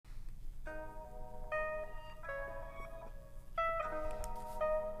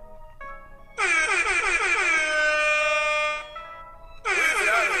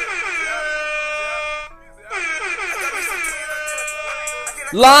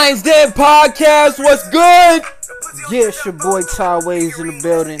Lions Den Podcast, what's good? Yeah, it's your boy Ty Waves in the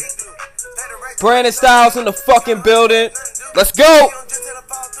building. Brandon Styles in the fucking building. Let's go.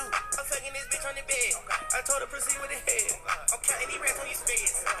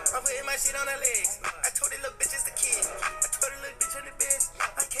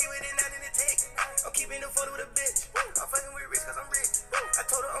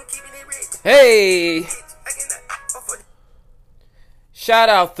 Hey. Shout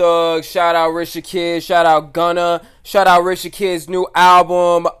out Thug, shout out Rich the Kid, shout out Gunna, shout out Rich the Kid's new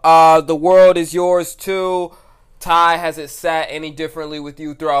album, The World Is Yours Too. Ty, has it sat any differently with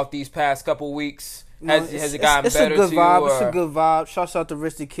you throughout these past couple weeks? Has it gotten better to you? Vibe. It's a good vibe. Shouts out to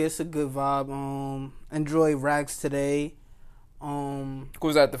Rich the Kid. It's a good vibe. Enjoy Rags Today.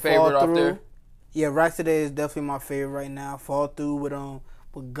 Who's that, the favorite off there? Yeah, Rags Today is definitely my favorite right now. Fall Through with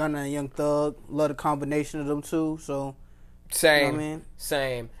Gunna and Young Thug. Love the combination of them two, so... Same, you know what I mean?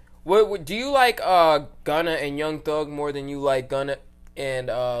 Same. What do you like Gunna and Young Thug more than you like Gunna and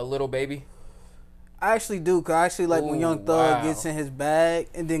Lil Baby? I actually do, cause I actually like when Young Thug gets in his bag,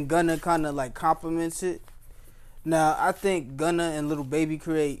 and then Gunna kind of like compliments it. Now I think Gunna and Lil Baby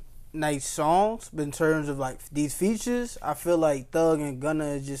create nice songs, but in terms of like these features, I feel like Thug and Gunna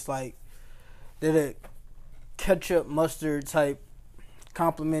is just like they're the ketchup mustard type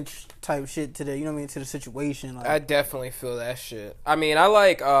compliment type shit to the, you know what I mean, to the situation. Like, I definitely feel that shit. I mean, I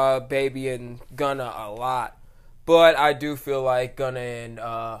like Baby and Gunna a lot, but I do feel like Gunna and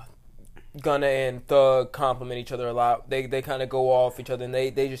Thug compliment each other a lot. They kind of go off each other, and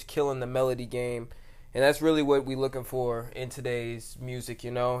they just killing the melody game, and that's really what we looking for in today's music.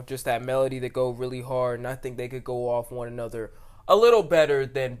 You know, just that melody that go really hard, and I think they could go off one another a little better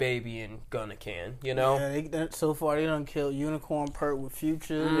than Baby and Gunna can, you know? Yeah, so far they done killed Unicorn Perk with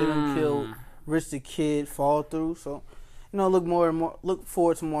Future. They done killed Rich the Kid, Fall Through. So, you know, look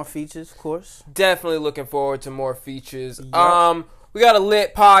forward to more features, of course. Definitely looking forward to more features. Yep. We got a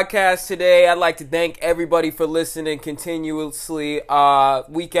lit podcast today. I'd like to thank everybody for listening continuously,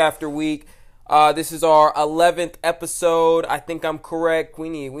 week after week. This is our 11th episode. I think I'm correct. We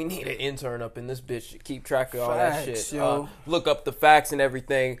need an intern up in this bitch to keep track of all that shit. Look up the facts and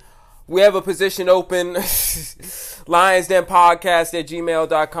everything. We have a position open.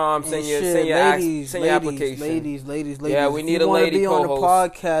 LionsDenPodcast@gmail.com. Send your application. Ladies. Yeah, we need a lady co-host. If you want to be on the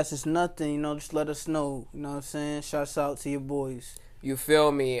podcast, it's nothing. You know, just let us know. You know what I'm saying? Shouts out to your boys. You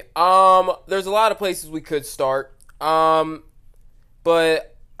feel me? There's a lot of places we could start. But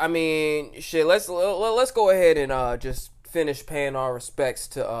I mean, shit. Let's go ahead and just finish paying our respects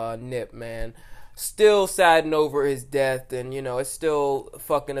to Nip, man. Still saddened over his death, and you know it's still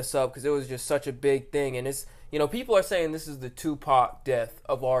fucking us up because it was just such a big thing, and it's, you know, people are saying this is the Tupac death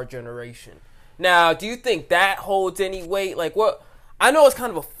of our generation. Now, do you think that holds any weight? Like, what? I know it's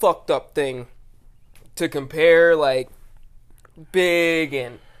kind of a fucked up thing to compare like Big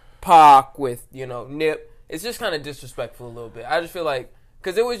and Pac with, you know, Nip. It's just kind of disrespectful a little bit. I just feel like,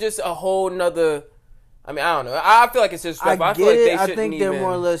 because it was just a whole nother, I mean, I don't know. I feel like it's disrespectful. I feel like they shouldn't think they're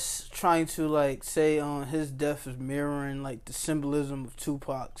more or less trying to, like, say his death is mirroring, like, the symbolism of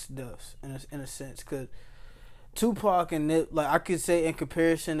Tupac's death, in a sense. Because Tupac and Nip, like, I could say in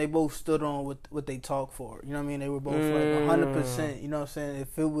comparison, they both stood on what they talked for. You know what I mean? They were both, like, 100%. You know what I'm saying?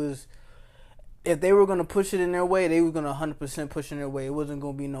 If they were going to push it in their way, they were going to 100% push in their way. It wasn't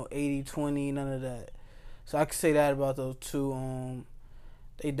going to be no 80-20, none of that. So I could say that about those two.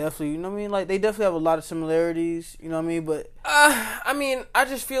 They definitely, you know what I mean? Like, they definitely have a lot of similarities, you know what I mean? But I mean, I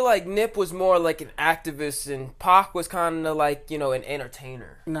just feel like Nip was more like an activist, and Pac was kind of like, you know, an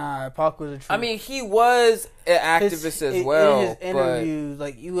entertainer. Nah, Pac was a true. I mean, he was an activist as well. In his interviews,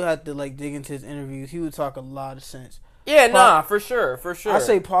 like, you had to, like, dig into his interviews. He would talk a lot of sense. Yeah, Pac, for sure. I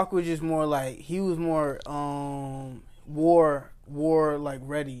say Pac was just more like, he was more war like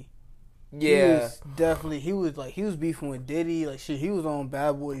ready. Yeah, he was beefing with Diddy, like shit. He was on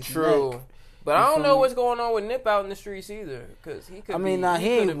Bad Boy's True, neck. But I don't know what's going on with Nip out in the streets either, because he could. I mean, he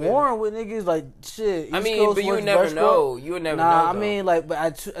ain't warring with niggas like shit. East Coast, but you would never know. You would never know. I mean, like,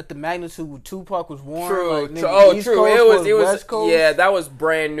 but at the magnitude with Tupac was warring. True, like, nigga, true. It was. West Coast. Yeah, that was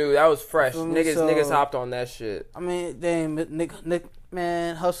brand new. That was fresh. Niggas hopped on that shit. I mean, damn, Nick.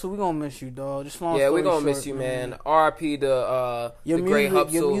 Man, Hustle, we gonna miss you, dog. Just long we gonna miss you, man. R.I.P. the great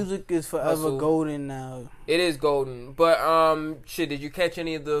Hustle. Your music is forever golden now. It is golden, but shit. Did you catch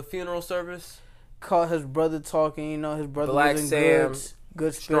any of the funeral service? Caught his brother talking. You know, his brother Black was in Sam,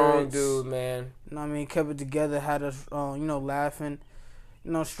 good strong spirits. dude, man. You know what I mean? Kept it together. Had us, laughing.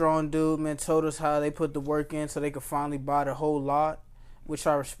 You know, strong dude, man. Told us how they put the work in so they could finally buy the whole lot, which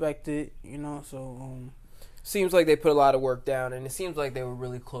I respected. You know, so. Seems like they put a lot of work down, and it seems like they were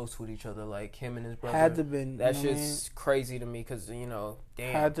really close with each other, like him and his brother. Had to been. That shit's crazy to me because, damn.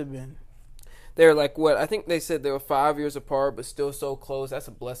 Had to been. They're like, what? I think they said they were 5 years apart, but still so close. That's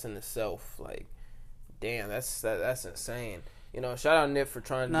a blessing itself. Like, damn, that's insane. Shout out Nip for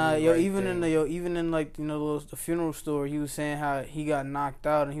trying to do the right even thing. even in like the funeral story, he was saying how he got knocked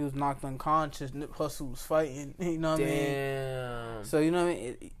out and he was knocked unconscious. Nip Hussle was fighting. You know what I mean? Damn. So you know what I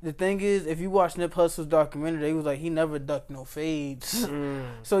mean. The thing is, if you watch Nip Hussle's documentary, they was like he never ducked no fades.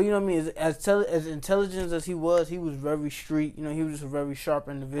 So you know what I mean. As intelligent as he was very street. He was just a very sharp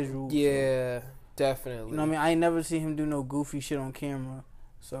individual. Yeah, definitely. You know what I mean. I ain't never seen him do no goofy shit on camera.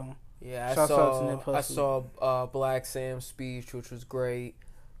 So. Yeah, Shouts out to Nip Hussle. I saw Black Sam's speech, which was great.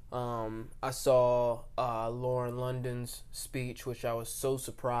 I saw Lauren London's speech, which I was so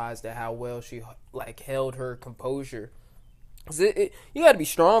surprised at how well she held her composure. You got to be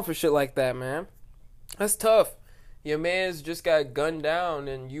strong for shit like that, man. That's tough. Your man's just got gunned down,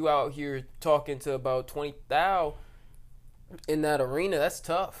 and you out here talking to about 20,000 in that arena. That's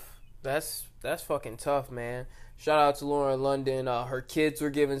tough. That's fucking tough, man. Shout out to Lauren London. Her kids were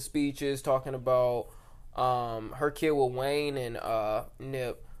giving speeches talking about her kid with Wayne and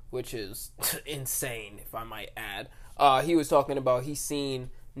Nip, which is insane, if I might add. He was talking about he seen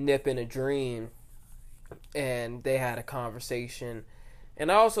Nip in a dream, and they had a conversation.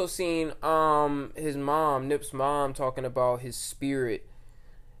 And I also seen his mom, Nip's mom, talking about his spirit.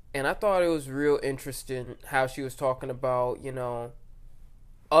 And I thought it was real interesting how she was talking about,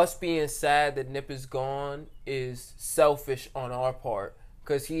 us being sad that Nip is gone is selfish on our part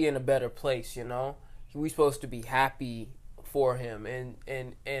because he in a better place, We supposed to be happy for him and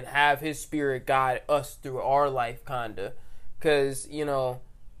have his spirit guide us through our life, kinda. Because,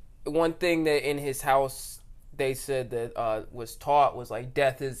 one thing that in his house they said that was taught was like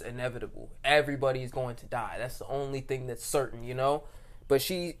death is inevitable. Everybody's going to die. That's the only thing that's certain, But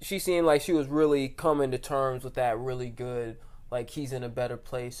she seemed like she was really coming to terms with that really good. Like, he's in a better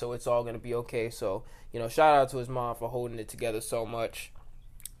place, so it's all going to be okay. So, shout out to his mom for holding it together so much.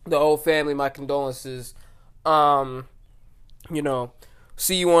 The whole family, my condolences. See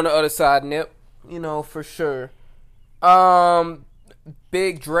you on the other side, Nip. For sure.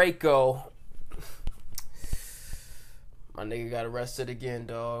 Big Draco. My nigga got arrested again,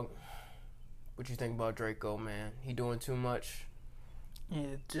 dog. What you think about Draco, man? He doing too much?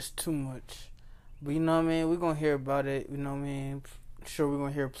 Yeah, just too much. But you know what I mean? We're going to hear about it. You know what I mean? I'm sure we're going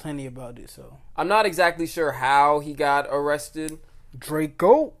to hear plenty about it. So I'm not exactly sure how he got arrested.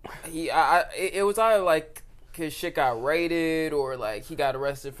 Draco? It was either like his shit got raided or like he got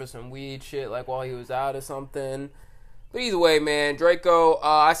arrested for some weed shit like while he was out or something. But either way, man, Draco,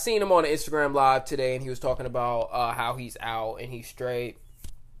 I seen him on an Instagram live today and he was talking about how he's out and he's straight.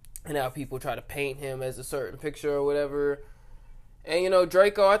 And how people try to paint him as a certain picture or whatever. And,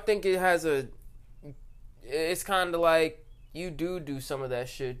 Draco, I think it's kind of like you do some of that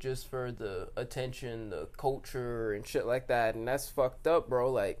shit just for the attention, the culture, and shit like that, and that's fucked up,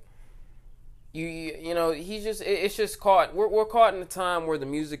 bro. Like, he's just, it's just caught. We're caught in a time where the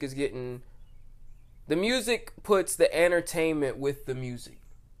music puts the entertainment with the music,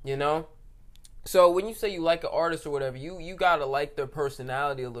 So when you say you like an artist or whatever, you gotta like their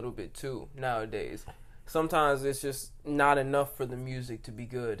personality a little bit too nowadays. Sometimes it's just not enough for the music to be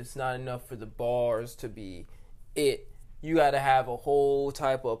good. It's not enough for the bars to be it. You got to have a whole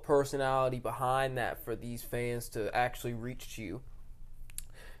type of personality behind that for these fans to actually reach you.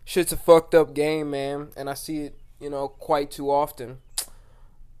 Shit's a fucked up game, man. And I see it, quite too often.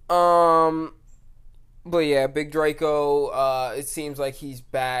 But yeah, Big Draco, it seems like he's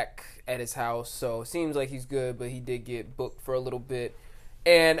back at his house. So it seems like he's good, but he did get booked for a little bit.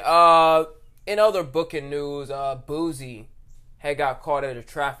 And, in other booking news, Boosie had got caught at a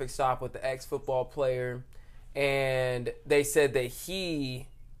traffic stop with the ex-football player, and they said that he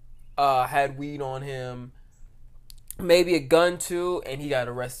had weed on him, maybe a gun too, and he got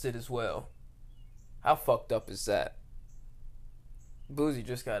arrested as well. How fucked up is that? Boosie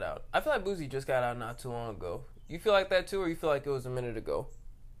just got out. I feel like Boosie just got out not too long ago. You feel like that too, or you feel like it was a minute ago?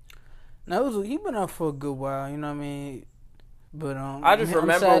 No, he been out for a good while, you know what I mean? But I just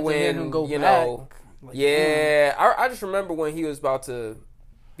remember when I just remember when he was about to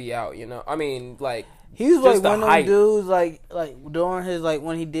be out. I mean, like he was like one of them dudes, like during his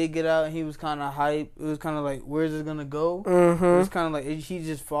when he did get out, he was kind of hype. It was kind of like, where's it gonna go? Mm-hmm. It was kind of like he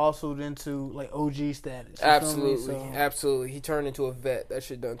just fossiled into like OG status. Absolutely. He turned into a vet. That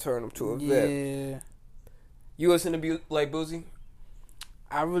shit done turned him to a vet. Yeah. You listen to Boosie?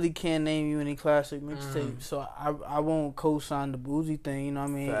 I really can't name you any classic mixtapes, so I won't co-sign the Boosie thing. You know what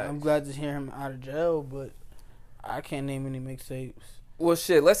I mean? Facts. I'm glad to hear him out of jail, but I can't name any mixtapes. Well,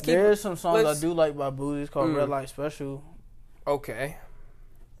 shit. Let's keep. There's some songs I do like by Boozy. It's called Red Light Special. Okay.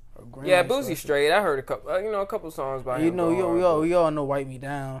 Yeah, Boozy straight. I heard a couple. A couple songs by him. You know, we all know "Wipe Me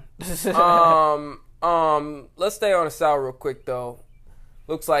Down." Let's stay on the South real quick though.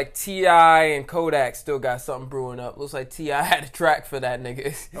 Looks like T.I. and Kodak still got something brewing up. Looks like T.I. had a track for that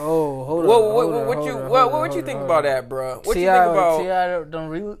nigga. Oh, hold on. What you think about that, bro? What you think about T.I. done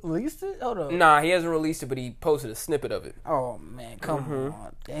released it? Hold on. Nah, he hasn't released it, but he posted a snippet of it. Oh man, come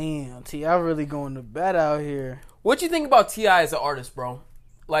on, damn, T.I. really going to bat out here. What you think about T.I. as an artist, bro?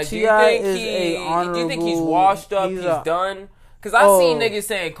 Like, do you think he's washed up? He's done? Because I've seen niggas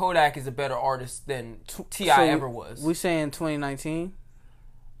saying Kodak is a better artist than T.I. ever was. We saying 2019?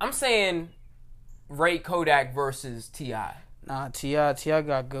 I'm saying rate Kodak versus T.I. Nah, T.I.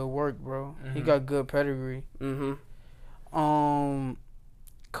 got good work, bro. Mm-hmm. He got good pedigree.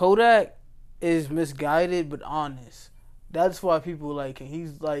 Kodak is misguided but honest. That's why people like him.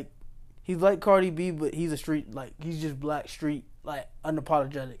 He's like Cardi B, but he's a street, like, he's just black street, like,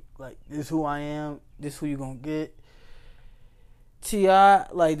 unapologetic. Like, this is who I am. This is who you gonna get. T.I.,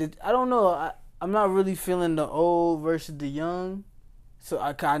 like, I don't know. I'm not really feeling the old versus the young. So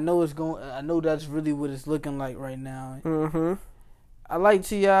I know it's going. I know that's really what it's looking like right now. I like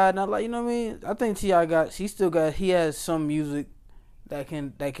T.I. and I like, you know what I mean. I think T.I. he has some music that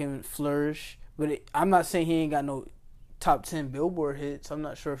can flourish. But I'm not saying he ain't got no top 10 Billboard hits. I'm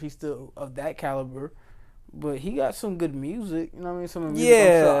not sure if he's still of that caliber. But he got some good music. You know what I mean. Some of the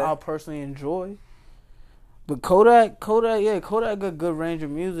music I'll personally enjoy. But Kodak got good range of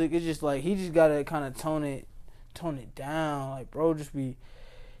music. It's just like he just gotta kind of tone it down, like, bro,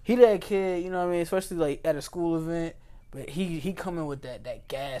 he that kid, you know what I mean, especially like at a school event, but he coming with that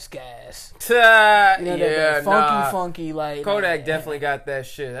gas, you know, that funky, like, Kodak definitely got that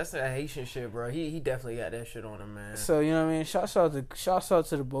shit. That's that Haitian shit, bro. He definitely got that shit on him, man. So, you know what I mean, shouts out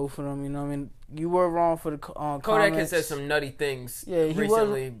to the both of them, you know what I mean. You were wrong for the Kodak has said some nutty things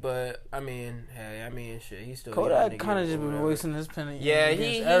recently, but I mean, shit, he's still Kodak kind of just been wasting his pen.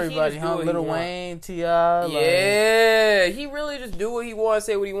 Everybody, Lil Wayne, T.I. He really just do what he wants,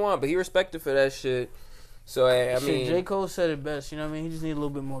 say what he wants, but he respected for that shit. So, I mean, J. Cole said it best, you know what I mean? He just need a little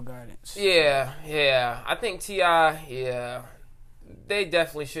bit more guidance. Yeah. I think T.I., they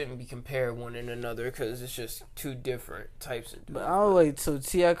definitely shouldn't be compared one and another because it's just two different types of. But I'll wait. So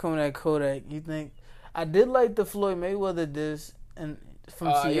T.I. coming at Kodak, you think? I did like the Floyd Mayweather diss and from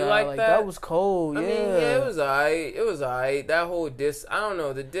T.I. You like that? That was cold. I mean, it was alright. That whole diss, I don't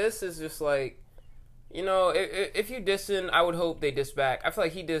know. The diss is just like, you know, if you dissing, I would hope they diss back. I feel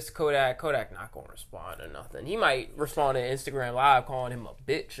like he dissed Kodak. Kodak not gonna respond or nothing. He might respond to Instagram Live calling him a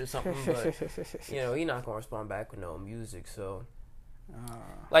bitch or something, but you know, he not gonna respond back with no music. So,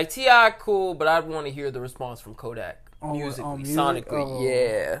 like, T.I. cool, but I'd want to hear the response from Kodak musically, sonically.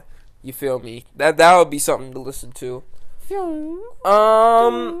 Yeah, you feel me? That would be something to listen to.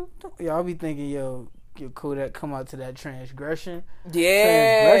 I'll be thinking, Kodak come out to that Transgression.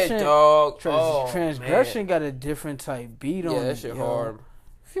 Yeah, dog. Transgression got a different type beat on it. Yeah, that shit hard.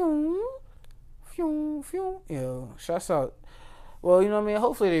 Shouts out. Well, you know what I mean?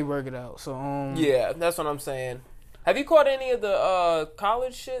 Hopefully they work it out. So, yeah, that's what I'm saying. Have you caught any of the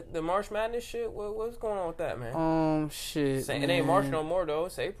college shit, the March Madness shit? What's going on with that, man? Shit. It ain't March no more though.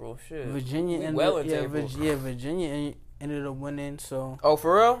 It's April. Shit. Virginia Virginia ended up winning. So. Oh,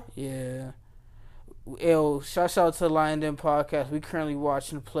 for real? Yeah. Shouts out to the Lion Den podcast. We currently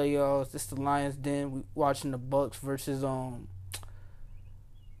watching the playoffs. This is the Lions Den. We watching the Bucks versus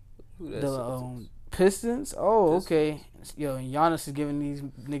Pistons. Oh, okay. And Giannis is giving these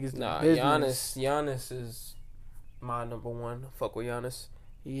niggas the business. Giannis is my number one. Fuck with Giannis.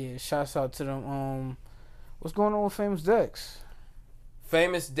 Yeah, shouts out to them. What's going on with Famous Dex?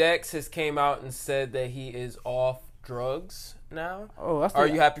 Famous Dex has came out and said that he is off drugs now. Oh, Are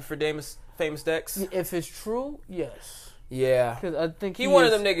you happy for Famous Dex? If it's true, yes. Yeah. Because I think he one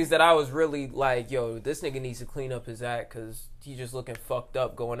of them niggas that I was really like, yo, this nigga needs to clean up his act because he just looking fucked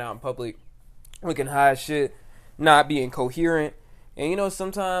up going out in public, looking high as shit, not being coherent. And, you know,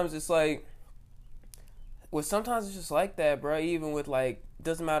 sometimes it's like, sometimes it's just like that, bro. Even with, like,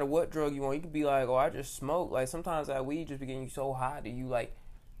 doesn't matter what drug you want. You could be like, oh, I just smoke. Like, sometimes that weed just be getting you so high that you, like,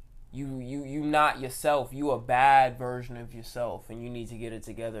 you not yourself. You a bad version of yourself, and you need to get it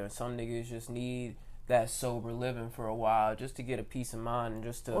together. And some niggas just need that sober living for a while, just to get a peace of mind and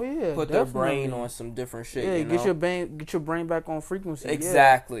just to put definitely. their brain on some different shit. Yeah, you know? get your brain back on frequency.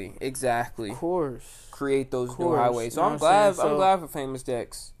 Exactly. Of course. Create those new highways. So I'm glad for Famous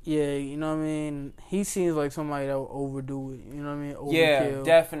Dex. Yeah, you know what I mean? He seems like somebody that would overdo it. You know what I mean? Overkill. Yeah,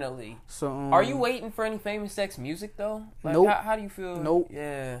 definitely. So are you waiting for any Famous Dex music though? Like, nope. How do you feel? Nope.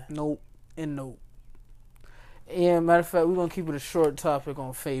 Yeah. Nope. And nope. Yeah, matter of fact, we're gonna keep it a short topic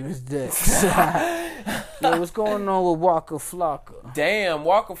on Famous Dex. Yo, what's going on with Waka Flocka? Damn,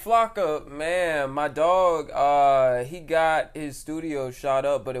 Waka Flocka, man, my dog, he got his studio shot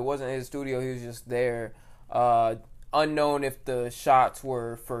up, but it wasn't his studio, he was just there. Unknown if the shots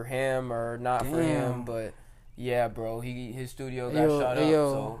were for him or not for him, but yeah, bro, his studio got shot up,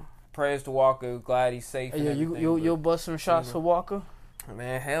 so prayers to Waka, glad he's safe. You'll bust some shots for Waka?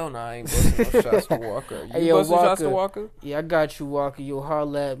 Man, hell no, I ain't busting no shots to Walker. You busting shots to Walker? Yeah, I got you, Walker. You'll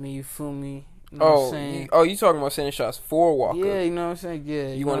holler at me, you feel me? You know what I'm saying? You talking about sending shots for Walker? Yeah, you know what I'm saying? Yeah.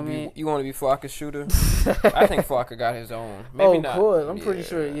 You want to be Flocka's shooter? I think Flocka got his own. Maybe not. Good. I'm pretty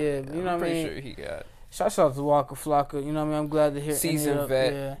sure. Yeah, you know what I mean. I'm pretty sure he got. Shouts out to Waka Flocka. You know what I mean? I'm glad to hear. Seasoned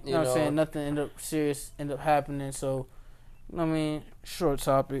vet. Yeah. You know what I'm saying? Nothing end up happening. So, you know what I mean? Short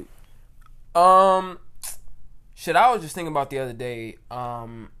topic. Shit, I was just thinking about the other day.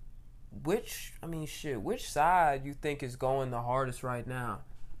 Which side you think is going the hardest right now?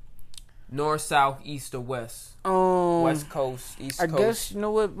 North, south, east, or west? West Coast, East Coast. I guess, you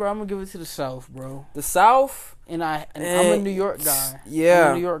know what, bro? I'm gonna give it to the South, bro. The South? And I'm a New York guy. Yeah.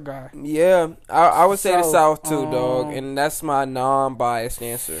 I'm a New York guy. Yeah. I would say the South too, dog. And that's my non-biased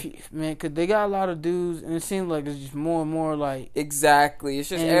answer. Man, because they got a lot of dudes, and it seems like it's just more and more like... Exactly. It's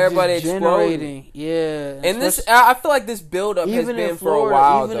just everybody exploding. Yeah. And I feel like this build-up has been for a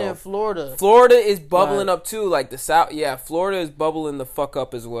while, though. Even in Florida. Florida is bubbling up, too. Like, the South... Yeah, Florida is bubbling the fuck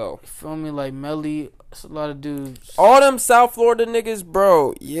up as well. You feel me? Like, Melly... It's a lot of dudes. All them South Florida niggas,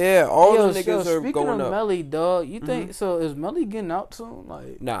 bro. Yeah, all them niggas are going up. Speaking of Melly, dog, you think so? Is Melly getting out soon?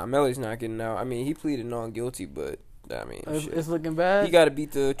 Like, nah, Melly's not getting out. I mean, he pleaded non-guilty, but I mean, it's looking bad. He got to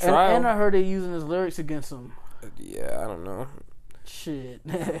beat the trial. And I heard they using his lyrics against him. Yeah, I don't know. Shit.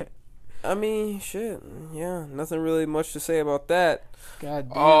 I mean, shit. Yeah, nothing really much to say about that. God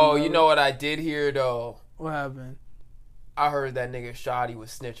damn. Oh, you know what I did hear though? What happened? I heard that nigga Shotty was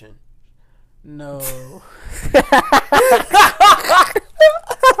snitching. No.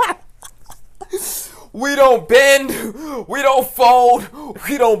 We don't bend, we don't fold,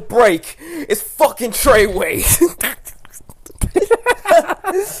 we don't break. It's fucking Treyway.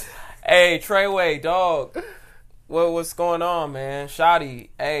 Hey, Treyway, dog. What's going on, man? Shotty,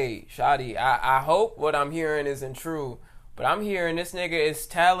 I hope what I'm hearing isn't true, but I'm hearing this nigga is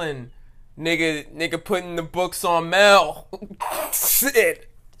telling nigga putting the books on Mel.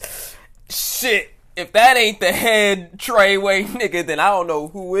 Shit, if that ain't the head Treyway nigga, then I don't know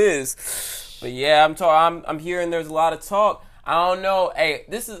who is. But yeah, I'm hearing there's a lot of talk. I don't know. Hey,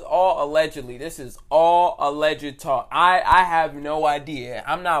 this is all allegedly. This is all alleged talk. I have no idea.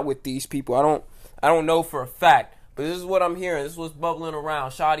 I'm not with these people. I don't know for a fact. But this is what I'm hearing. This is what's bubbling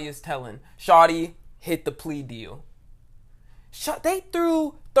around. Shotty is telling. Shotty hit the plea deal. They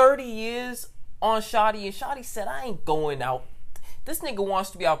threw 30 years on Shotty, and Shotty said, I ain't going out. This nigga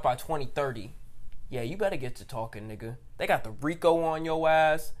wants to be out by 2030. Yeah, you better get to talking, nigga. They got the RICO on your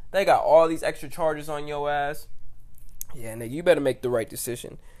ass. They got all these extra charges on your ass. Yeah, nigga, you better make the right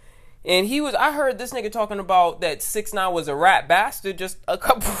decision. And I heard this nigga talking about that 6ix9ine was a rat bastard just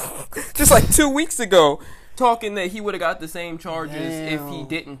like 2 weeks ago. Talking that he would have got the same charges if he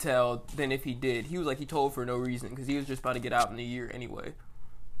didn't tell than if he did. He was like, he told for no reason because he was just about to get out in a year anyway.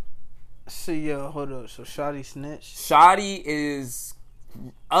 So, yo, hold up. So, Shotty snitched? Shotty is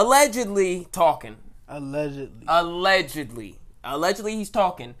allegedly talking. Allegedly, he's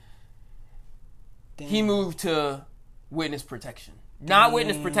talking. Damn. He moved to witness protection. Not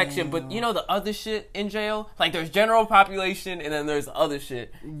witness protection, but you know the other shit in jail? Like there's general population and then there's other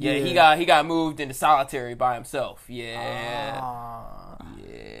shit. Yeah, he got moved into solitary by himself. Yeah.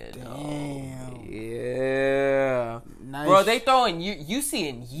 Damn. Yeah. Nice. Bro, they throwing you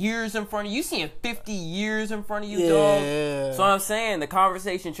seeing years in front of you. You seeing 50 years in front of you, dog. So I'm saying the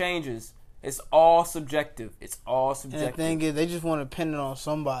conversation changes. It's all subjective. And the thing is, they just want to pin it on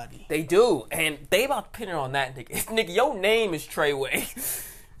somebody. They do. And they about to pin it on that nigga. Nigga, your name is Treyway.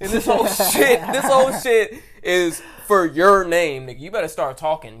 And this whole shit is for your name, nigga. You better start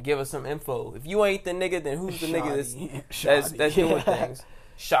talking. Give us some info. If you ain't the nigga, then who's the nigga that's doing things?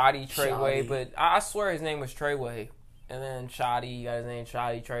 Shotty Treyway. But I swear his name was Treyway. And then Shoddy, you got his name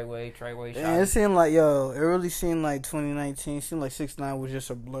Shoddy, Treyway, Shoddy. And it seemed like, it really seemed like 2019. It seemed like 6ix9ine was just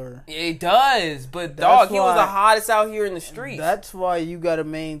a blur. It does, but dog, he was the hottest out here in the streets. That's why you gotta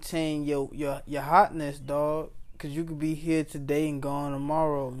maintain your hotness, dog. Cause you could be here today and gone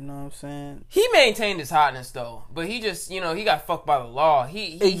tomorrow. You know what I'm saying? He maintained his hotness though, but he just, he got fucked by the law.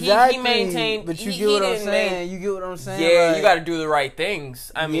 He maintained. But you get what I'm saying. You get what I'm saying? Yeah, like, you got to do the right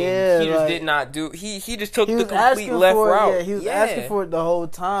things. I mean, he just did not do. He just took the complete left route. Yeah, he was asking for it the whole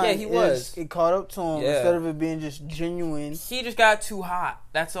time. Yeah, he was. It caught up to him instead of it being just genuine. He just got too hot.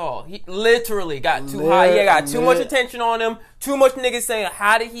 That's all. He literally got too hot. He got too much attention on him. Too much niggas saying,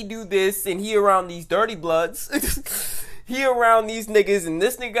 how did he do this? And he around these dirty bloods. He around these niggas, and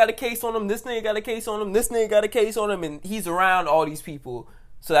this nigga got a case on him. This nigga got a case on him. This nigga got a case on him. And he's around all these people.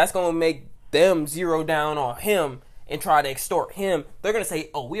 So that's going to make them zero down on him and try to extort him. They're going to say,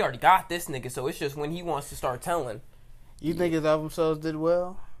 oh, we already got this nigga. So it's just when he wants to start telling. You think his album sales did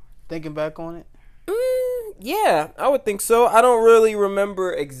well? Thinking back on it? Yeah, I would think so. I don't really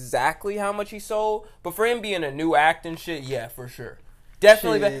remember exactly how much he sold, but for him being a new act and shit, yeah, for sure.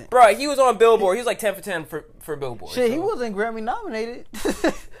 Definitely. Bro, he was on Billboard. He was like 10 for 10 for Billboard. Shit, so. He wasn't Grammy nominated.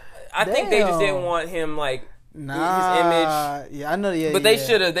 I think they just didn't want him, like, his image. Yeah, I know. Yeah, but they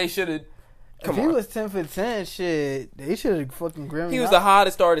should have. If he was 10 for 10, shit, they should have fucking Grammy. He was the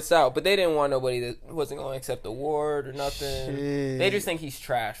hottest artist out, but they didn't want nobody that wasn't going to accept the award or nothing. Shit. They just think he's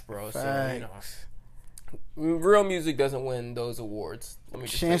trash, bro. Facts. So, real music doesn't win those awards. Let me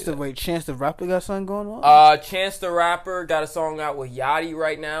just Chance the Rapper got something going on? Chance the Rapper got a song out with Yachty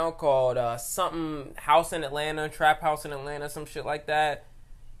right now called something House in Atlanta, Trap House in Atlanta, some shit like that.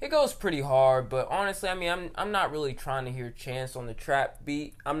 It goes pretty hard, but honestly, I mean, I'm not really trying to hear Chance on the trap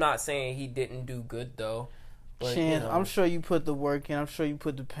beat. I'm not saying he didn't do good though. But, Chance, I'm sure you put the work in. I'm sure you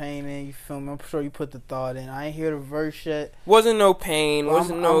put the pain in. You feel me? I'm sure you put the thought in. I ain't hear the verse yet. Wasn't no pain.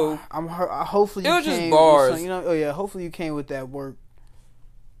 I'm hopefully you it was came just bars. With some, oh yeah. Hopefully you came with that work.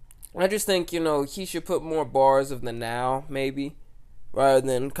 I just think he should put more bars of the now maybe, rather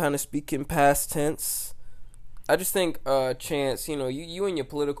than kind of speaking past tense. I just think Chance, you in your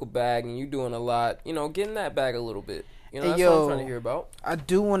political bag and you doing a lot. Get in that bag a little bit. That's what I'm trying to hear about. I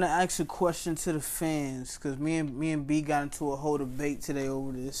do want to ask a question to the fans because me and B got into a whole debate today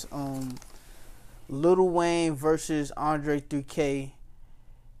over this. Lil Wayne versus Andre 3K.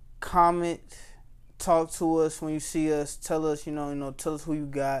 Comment, talk to us when you see us. Tell us, tell us who you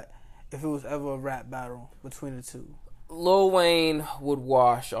got. If it was ever a rap battle between the two, Lil Wayne would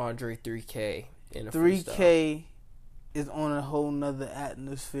wash Andre 3K in a 3K freestyle. Is on a whole nother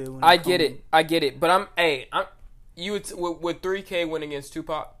atmosphere. I get it, but I'm you would with 3K win against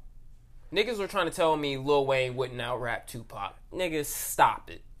Tupac. Niggas were trying to tell me Lil Wayne wouldn't out rap Tupac. Niggas, stop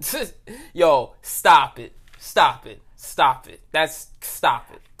it. Yo, stop it. Stop it. Stop it.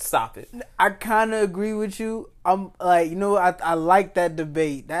 Stop it. I kind of agree with you. I'm like, I like that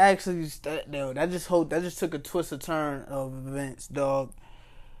debate. That just took a twist, a turn of events, dog.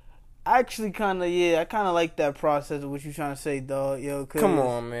 I kind of like that process of what you trying to say, dog. Yo, come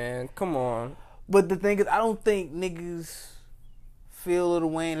on, man. Come on. But the thing is, I don't think niggas feel Lil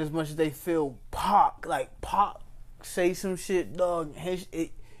Wayne as much as they feel Pac. Like, Pac say some shit, dog.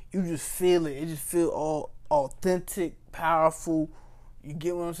 You just feel it. It just feel all authentic, powerful. You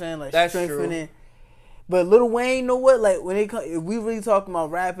get what I'm saying? Like, that's strengthening. True. But Lil Wayne, know what? Like, if we really talking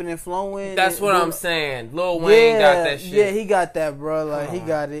about rapping and flowing. That's what I'm saying. Lil Wayne got that shit. Yeah, he got that, bro. Like, he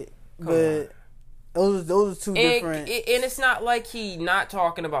got it. But those are two different. And it's not like he not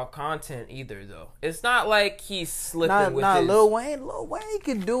talking about content either, though. It's not like he's slipping with his... Lil Wayne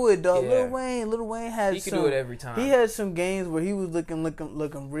can do it, though. Yeah. Lil Wayne has he can do it every time. He had some games where he was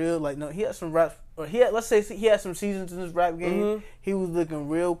looking real. Like, no, he had some raps. Let's say he had some seasons in this rap game. Mm-hmm. He was looking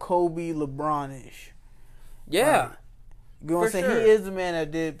real Kobe, LeBron-ish. Yeah. Like, you know what I'm saying? Sure. He is the man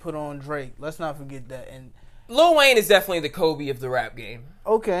that did put on Drake. Let's not forget that. And Lil Wayne is definitely the Kobe of the rap game.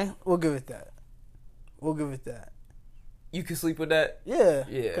 Okay, we'll give it that. You can sleep with that? Yeah.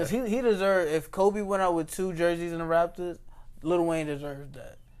 Because he deserved, if Kobe went out with 2 jerseys in the Raptors, Lil Wayne deserves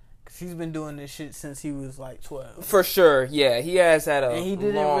that. Because he's been doing this shit since he was like 12. For sure, yeah. He has had a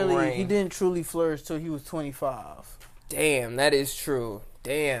long reign. He didn't truly flourish till he was 25. Damn, that is true.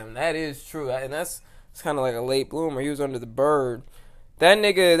 And that's kind of like a late bloomer. He was under the bird. That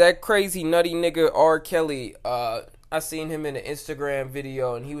nigga, that crazy nutty nigga R. Kelly, I seen him in an Instagram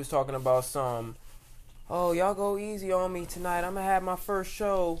video, and he was talking about y'all go easy on me tonight. I'm gonna have my first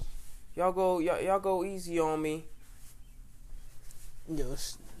show. Y'all go easy on me. Yo,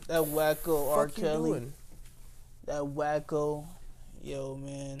 that wacko R. Kelly. That wacko, yo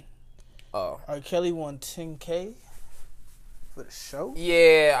man. Oh. R. Kelly won $10K For the show?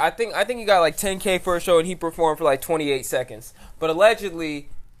 Yeah, I think he got like 10K for a show and he performed for like 28 seconds. But allegedly,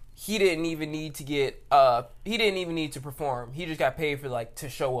 he didn't even need to perform. He just got paid for like to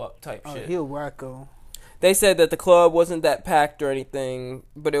show up type shit. He a wacko. They said that the club wasn't that packed or anything,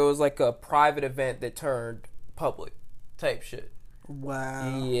 but it was like a private event that turned public type shit.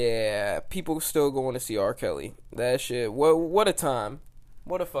 Wow. Yeah, people still going to see R. Kelly. That shit. What a time.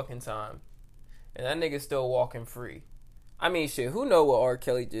 What a fucking time. And that nigga's still walking free. I mean, shit, who know what R.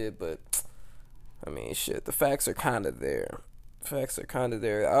 Kelly did, but, I mean, shit, the facts are kind of there.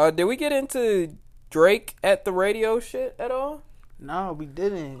 Did we get into Drake at the radio shit at all? No, we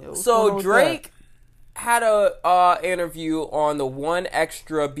didn't. So, Drake had a interview on the One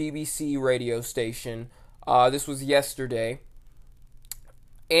Extra BBC radio station. This was yesterday.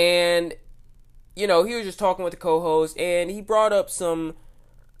 And, you know, he was just talking with the co-host, and he brought up some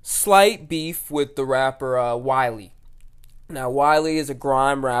slight beef with the rapper Wiley. Now, Wiley is a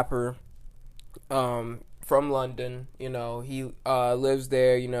grime rapper from London. You know, he lives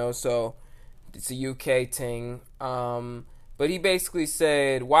there, you know, so it's a UK thing. But he basically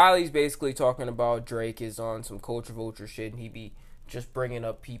said, Wiley's basically talking about Drake is on some culture vulture shit, and he be just bringing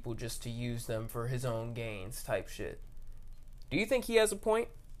up people just to use them for his own gains type shit. Do you think he has a point?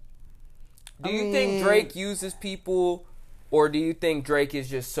 Do you think Drake uses people, or do you think Drake is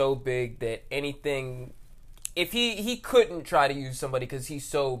just so big that anything... If he couldn't try to use somebody because he's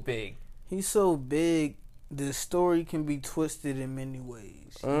so big. He's so big, the story can be twisted in many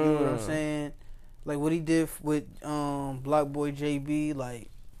ways. You know what I'm saying? Like what he did with Block Boy JB, like,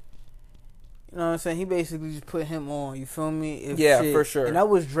 you know what I'm saying? He basically just put him on, you feel me? For sure. And that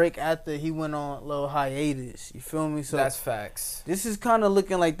was Drake after he went on a little hiatus, you feel me? So that's facts. This is kind of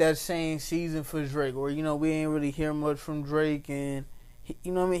looking like that same season for Drake, where, you know, we ain't really hear much from Drake, and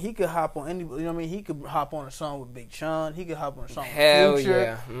you know what I mean? He could hop on anybody. You know what I mean? He could hop on a song with Big Sean. He could hop on a song with Future.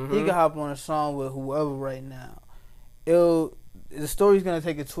 Yeah. Mm-hmm. He could hop on a song with whoever right now. The story's gonna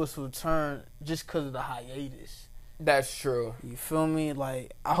take a twist of a turn just because of the hiatus. That's true. You feel me?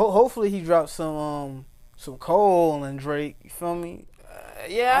 Like, hopefully he drops some Cole and Drake. You feel me?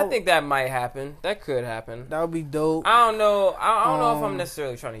 I think that might happen. That could happen. That would be dope. I don't know. I don't know if I'm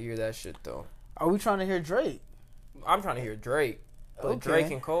necessarily trying to hear that shit though. Are we trying to hear Drake? I'm trying to hear Drake. But okay.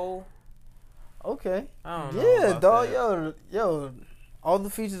 Drake and Cole? Okay. I don't know. Yeah, dog. That. Yo, all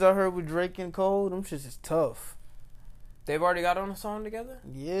the features I heard with Drake and Cole, them shits is tough. They've already got on a song together?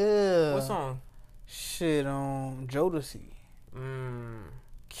 Yeah. What song? Shit, Jodeci.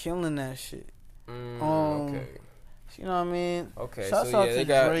 Killing that shit. Okay. You know what I mean? Okay, Shouts so out yeah, to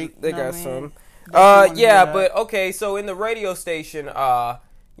they Drake, got some. Yeah, but okay, so in the radio station,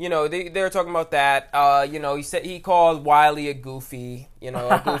 you know, they're talking about that. You know, he called Wiley a goofy, you know,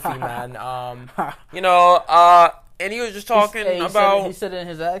 a goofy man. You know, and he was just talking about. He said it in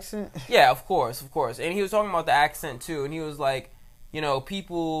his accent. Yeah, of course, and he was talking about the accent too, and he was like, you know,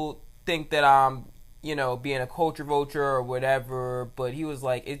 people think that I'm, you know, being a culture vulture or whatever, but he was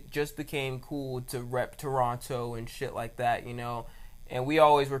like, it just became cool to rep Toronto and shit like that, you know. And we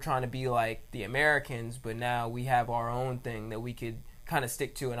always were trying to be like the Americans, but now we have our own thing that we could kind of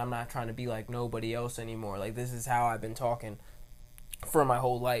stick to, and I'm not trying to be like nobody else anymore. Like, this is how I've been talking for my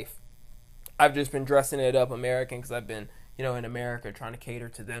whole life. I've just been dressing it up American because I've been, you know, in America trying to cater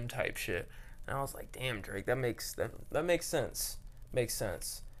to them type shit. And I was like, damn, Drake, that makes sense. Makes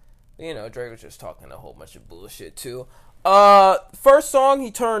sense. You know, Drake was just talking a whole bunch of bullshit too. First song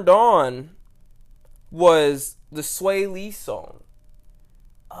he turned on was the Sway Lee song.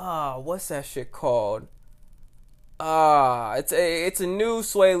 What's that shit called? It's a new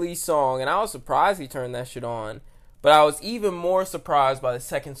Sway Lee song, and I was surprised he turned that shit on. But I was even more surprised by the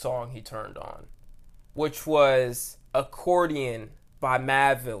second song he turned on, which was Accordion by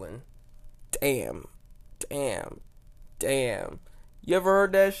Madvillain. Damn. You ever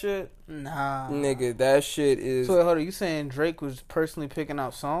heard that shit? Nah. Nigga, that shit is... So, hold on, you saying Drake was personally picking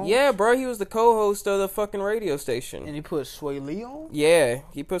out songs? Yeah, bro, he was the co-host of the fucking radio station. And he put Sway Lee on? Yeah,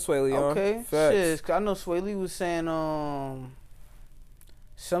 he put Sway Lee on. Okay, Facts. shit, 'cause I know Sway Lee was saying,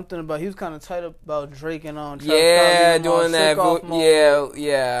 something about, he was kind of tight about Drake and yeah, doing that.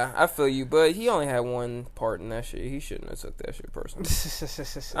 Yeah, I feel you, but he only had one part in that shit. He shouldn't have took that shit personally.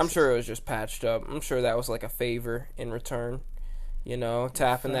 I'm sure it was just patched up. I'm sure that was like a favor in return. You know,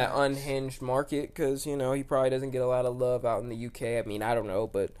 tapping that unhinged market because, you know, he probably doesn't get a lot of love out in the UK. I mean, I don't know,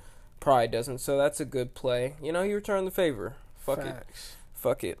 but probably doesn't. So that's a good play. You know, he returned the favor. Fuck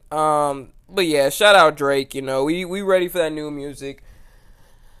it. But yeah, shout out Drake. You know, we ready for that new music.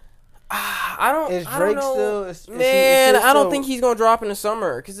 Is I Drake don't know. still? Man, I don't still- think he's gonna drop in the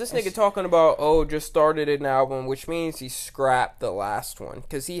summer because this nigga talking about just started an album, which means he scrapped the last one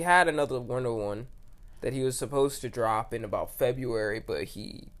because he had another winter one that he was supposed to drop in about February, but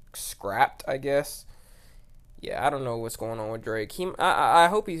he scrapped, I guess. Yeah, I don't know what's going on with Drake. I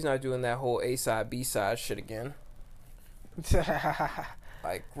hope he's not doing that whole A side B side shit again.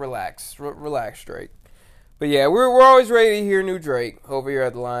 Like, relax, relax, Drake. But yeah, we're always ready to hear new Drake over here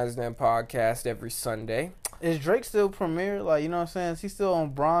at the Lions Den podcast every Sunday. Is Drake still premiere? Like, you know what I'm saying? Is he still on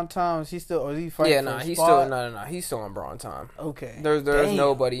Bron time? Is he still? Or is he fighting? Yeah, for nah, a he's spot? still he's still on Braun time. Okay. There's Damn.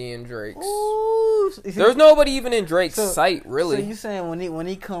 nobody in Drake's. Ooh. There's nobody even in Drake's So- sight, really. So you saying when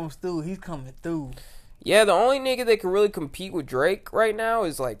he comes through, he's coming through? Yeah, the only nigga that can really compete with Drake right now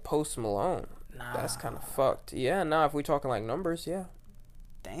is like Post Malone. Nah. That's kind of fucked. Yeah, nah, if we talking like numbers, yeah.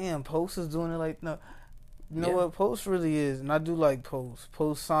 Damn, Post is doing it like no. You know Yeah. what Post really is, and I do like Post.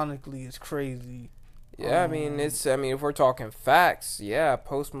 Post sonically is crazy. Yeah, I mean, if we're talking facts, yeah,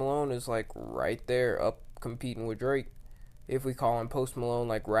 Post Malone is like right there up competing with Drake. If we call him Post Malone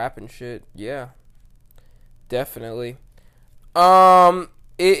like rapping shit, yeah. Definitely.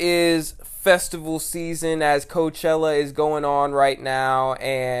 It is festival season as Coachella is going on right now,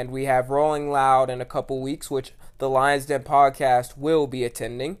 and we have Rolling Loud in a couple weeks, which the Lions Den podcast will be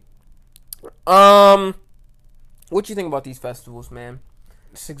attending. What you think about these festivals, man?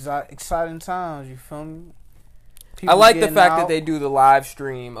 It's exciting times. You feel me? I People like the getting fact out. that they do the live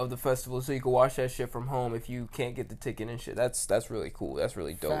stream of the festival so you can watch that shit from home if you can't get the ticket and shit. That's really cool. That's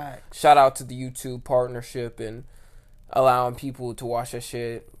really dope. Facts. Shout out to the YouTube partnership and allowing people to watch that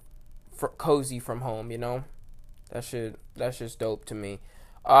shit cozy from home, you know? That's just dope to me.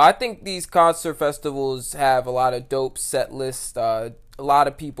 I think these concert festivals have a lot of dope set lists. A lot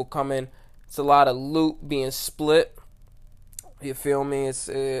of people coming. It's a lot of loot being split. You feel me? It's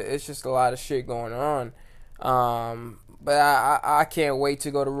just a lot of shit going on. But I can't wait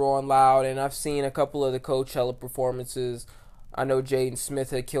to go to Rolling Loud, and I've seen a couple of the Coachella performances. I know Jaden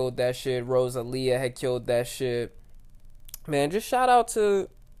Smith had killed that shit. Rosalia had killed that shit. Man, just shout out to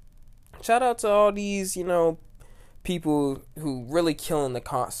all these, you know, people who really killing the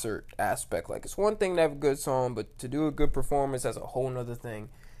concert aspect. Like, it's one thing to have a good song, but to do a good performance, that's a whole nother thing.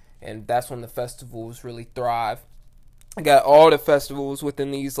 And that's when the festivals really thrive. I got all the festivals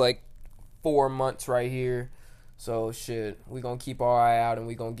within these, like, 4 months right here. So, shit, we gonna keep our eye out and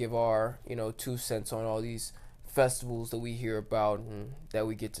we gonna give our, 2 cents on all these festivals that we hear about and that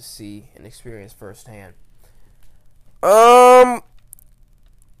we get to see and experience firsthand.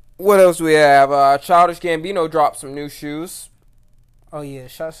 What else do we have? Childish Gambino dropped some new shoes. Oh yeah,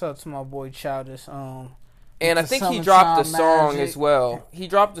 shouts out to my boy Childish. And I the think he dropped the Summertime song Magic. as well. He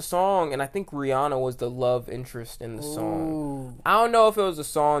dropped the song, and I think Rihanna was the love interest in the song. Ooh. I don't know if it was a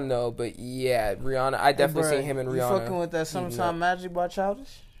song, though, but yeah, Rihanna. I definitely Hey, seen him and You Rihanna. fucking with that heating Summertime up. Magic by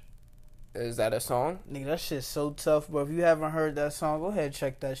Childish? Is that a song? Nigga, that shit's so tough, bro. If you haven't heard that song, go ahead and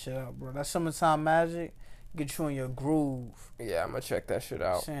check that shit out, bro. That Summertime Magic get you in your groove. Yeah, I'm gonna check that shit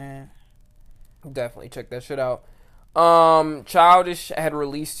out. Saying, Definitely check that shit out. Childish had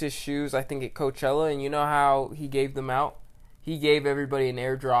released his shoes, I think, at Coachella, and you know how he gave them out? He gave everybody an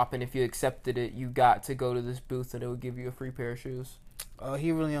airdrop, and if you accepted it, you got to go to this booth, and it would give you a free pair of shoes. oh,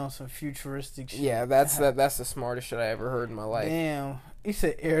 he really on some futuristic shit. Yeah, that's the smartest shit I ever heard in my life. Damn, he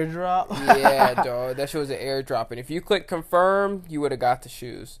said airdrop. Yeah, dog. That shit was an airdrop, and if you click confirm, you would have got the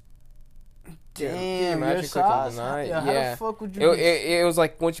shoes. Can you Damn, imagine your clicking size? deny? Yeah, how Yeah. the fuck would you? It was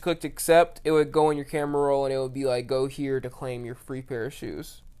like once you clicked accept, it would go in your camera roll, and it would be like, go here to claim your free pair of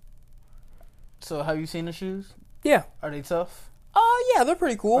shoes. So, have you seen the shoes? Yeah. Are they tough? Oh, yeah, they're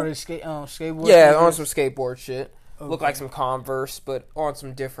pretty cool. Are they skateboard? Yeah, sneakers? on some skateboard shit. Look Okay. like some Converse, but on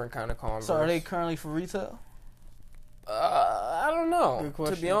some different kind of Converse. So, are they currently for retail? I don't know. Good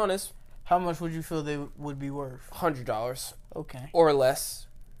question. To be honest, How much would you feel they would be worth? $100 Okay. or less.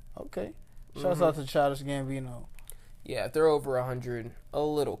 Okay. Shouts out to Childish Gambino. Yeah, if they're over 100, a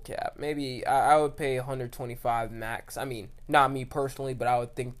little cap. Maybe I would pay 125 max. I mean, not me personally, but I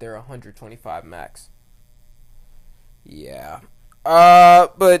would think they're 125 max. Yeah.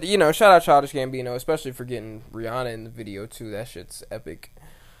 But shout out Childish Gambino, especially for getting Rihanna in the video too. That shit's epic.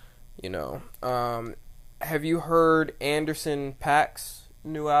 Have you heard Anderson .Paak's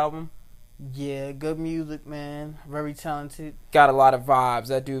new album? Yeah, good music, man. Very talented. Got a lot of vibes.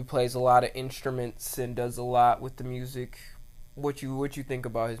 That dude plays a lot of instruments and does a lot with the music. What you think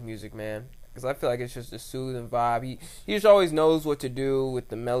about his music, man? Because I feel like it's just a soothing vibe. He just always knows what to do with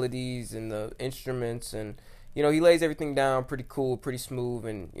the melodies and the instruments, and he lays everything down pretty cool, pretty smooth,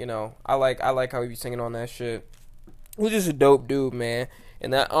 and I like how he be singing on that shit. was just a dope dude, man.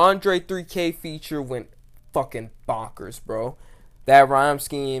 And that Andre 3K feature went fucking bonkers, bro. That rhyme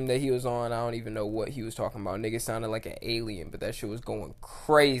scheme that he was on, I don't even know what he was talking about. Nigga sounded like an alien, but that shit was going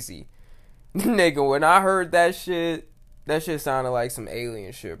crazy. Nigga, when I heard that shit sounded like some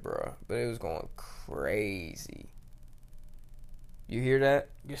alien shit, bro. But it was going crazy. You hear that?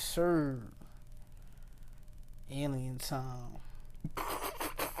 Yes, sir. Alien time.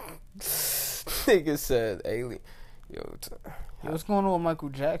 Nigga said alien. Yo, what's going on with Michael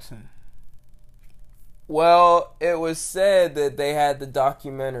Jackson? Well, it was said that they had the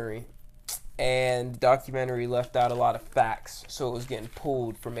documentary, and the documentary left out a lot of facts, so it was getting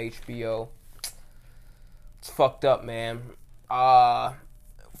pulled from HBO. It's fucked up, man.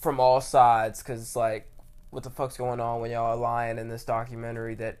 From all sides, because it's like, what the fuck's going on when y'all are lying in this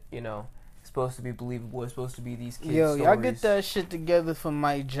documentary that, you know, it's supposed to be believable, it's supposed to be these kids' stories. Y'all get that shit together for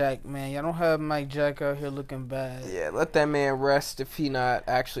Mike Jack, man. Y'all don't have Mike Jack out here looking bad. Yeah, let that man rest if he not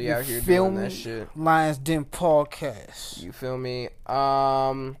actually out here doing that shit. Lions Den podcast. You feel me?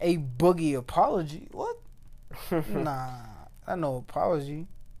 A Boogie apology? What? Nah, I know apology.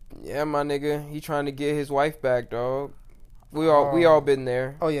 Yeah, my nigga, he trying to get his wife back, dog. We all been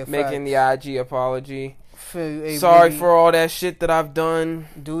there. Oh yeah, making facts. the IG apology. Sorry Boogie, for all that shit that I've done.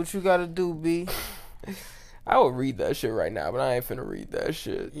 Do what you gotta do, B. I would read that shit right now, but I ain't finna read that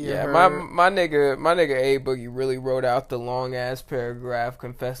shit. Yeah, my nigga A Boogie really wrote out the long ass paragraph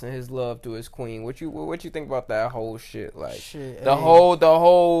confessing his love to his queen. What you think about that whole shit? Like the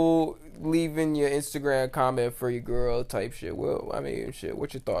whole leaving your Instagram comment for your girl type shit. Well, I mean, shit.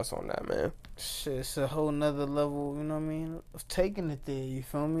 What's your thoughts on that, man? Shit, it's a whole nother level. You know what I mean? Of taking it there. You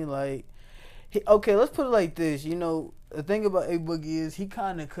feel me? Like, okay, let's put it like this. You know, the thing about A Boogie is he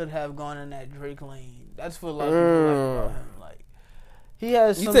kind of could have gone in that Drake lane. That's what a lot of people like about him. Like, he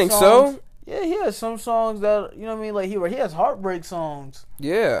has some You think songs, so? Yeah, he has some songs that, you know what I mean? Like, he has heartbreak songs.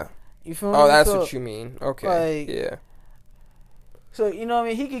 Yeah. You feel me? Oh, that's what you mean. Okay. Like, yeah. So, you know what I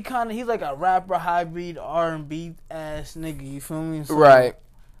mean? He could kind of, he's like a rapper, hybrid, R&B ass nigga. You feel me? So, right.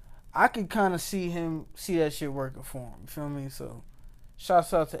 I could kind of see that shit working for him. You feel me? So,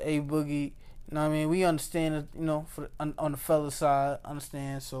 shouts out to A Boogie. You know what I mean? We understand it, you know, on the fella side,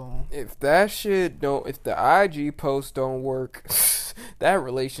 understand, so. If that shit if the IG post don't work, that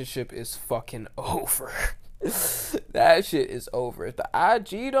relationship is fucking over. That shit is over. If the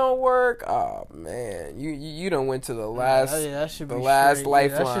IG don't work, oh man, you done went to the last, that should be the last straight.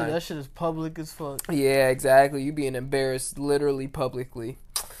 lifeline. That shit is public as fuck. Yeah, exactly. You being embarrassed literally publicly.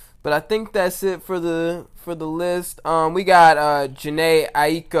 But I think that's it for the list. We got Jhené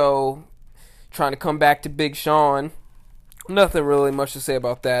Aiko trying to come back to Big Sean. Nothing really much to say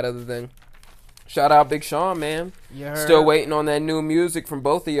about that other than shout out Big Sean, man. Still waiting on that new music from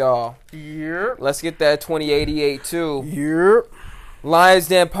both of y'all. Yep. Let's get that 2088 too. Yep. Lions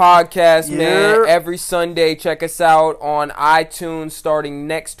Den podcast, man. Every Sunday, check us out on iTunes starting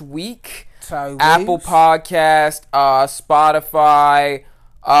next week. Apple Podcast, Spotify,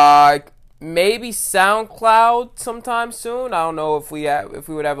 maybe SoundCloud sometime soon. I don't know if we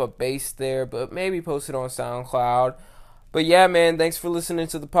would have a base there, but maybe post it on SoundCloud. But yeah, man, thanks for listening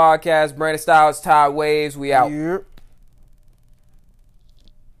to the podcast. Brandon Styles, Todd Waves, we out. Yep.